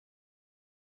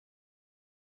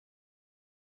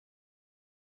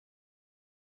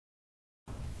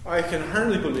I can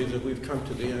hardly believe that we've come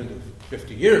to the end of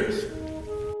 50 years.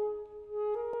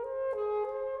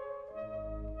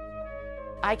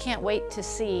 I can't wait to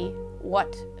see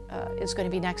what is going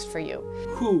to be next for you.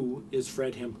 Who is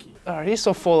Fred Hemke? He's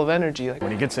so full of energy.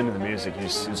 When he gets into the music,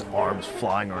 his arms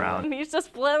flying around. He's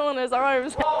just flailing his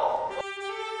arms.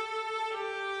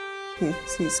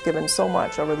 He's given so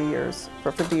much over the years,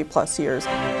 for 50 plus years.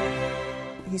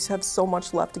 He's had so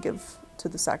much left to give to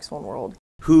the saxophone world.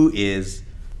 Who is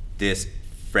this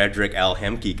Frederick L.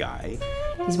 Hemke guy?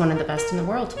 He's one of the best in the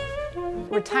world.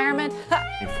 Retirement.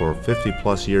 For 50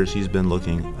 plus years, he's been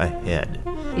looking ahead.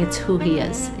 It's who he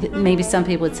is. Maybe some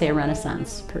people would say a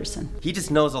Renaissance person. He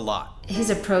just knows a lot. His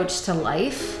approach to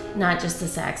life, not just the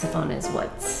saxophone, is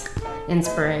what's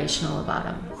inspirational about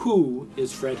him. Who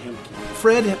is Fred Hemke?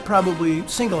 Fred probably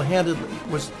single-handedly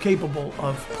was capable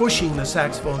of pushing the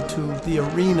saxophone to the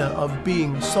arena of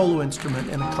being a solo instrument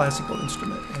and a classical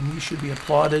instrument, and he should be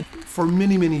applauded for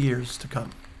many, many years to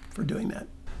come for doing that.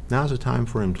 Now's the time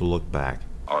for him to look back.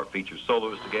 Our featured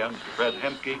soloist again, Fred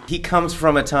Hemke. He comes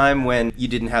from a time when you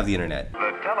didn't have the internet. The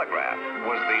telegraph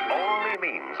was the only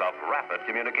means of rapid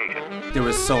communication. There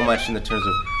was so much in the terms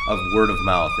of word of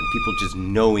mouth and people just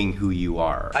knowing who you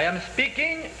are. I am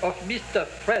speaking of Mr.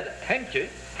 Fred Hemke.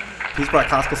 He's brought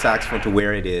classical saxophone to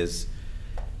where it is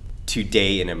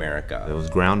today in America. It was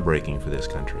groundbreaking for this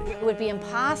country. It would be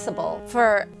impossible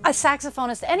for a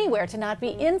saxophonist anywhere to not be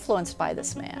influenced by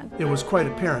this man. It was quite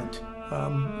apparent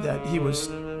that he was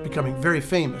becoming very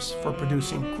famous for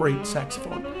producing great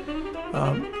saxophone.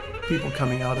 People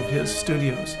coming out of his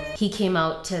studios. He came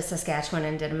out to Saskatchewan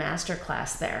and did a master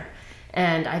class there,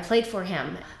 and I played for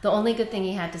him. The only good thing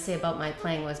he had to say about my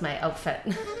playing was my outfit.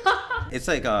 It's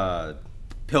like a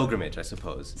pilgrimage, I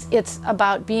suppose. It's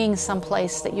about being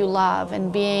someplace that you love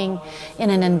and being in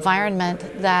an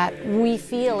environment that we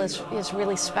feel is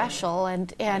really special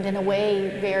and in a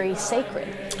way very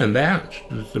sacred. And that's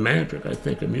the magic, I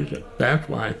think, of music. That's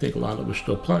why I think a lot of us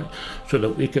still play, so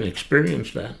that we can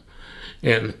experience that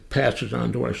and pass it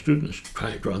on to our students,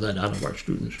 try to draw that out of our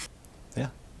students. Yeah,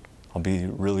 I'll be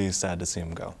really sad to see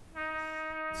him go.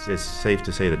 It's safe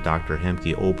to say that Dr.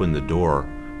 Hemke opened the door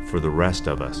for the rest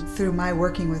of us. Through my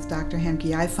working with Dr.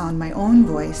 Hemke, I found my own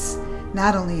voice,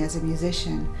 not only as a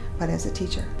musician, but as a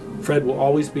teacher. Fred will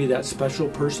always be that special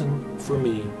person for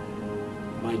me,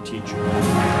 my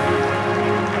teacher.